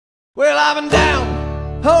Well, I've been down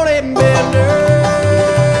on a bender.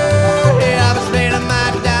 Yeah, I've been spending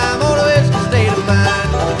my time on a whiskey state of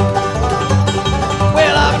mind.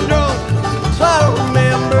 Well, I've been drunk, so I don't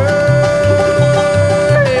remember.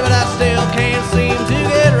 Yeah, but I still can't seem to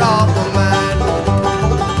get her off my mind.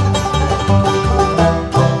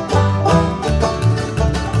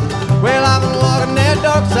 Well, I've been walking that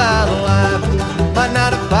dark side of life. My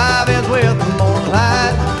 9 to 5 ends with the morning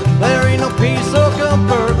light. There ain't no peace or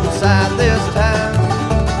comfort inside this town.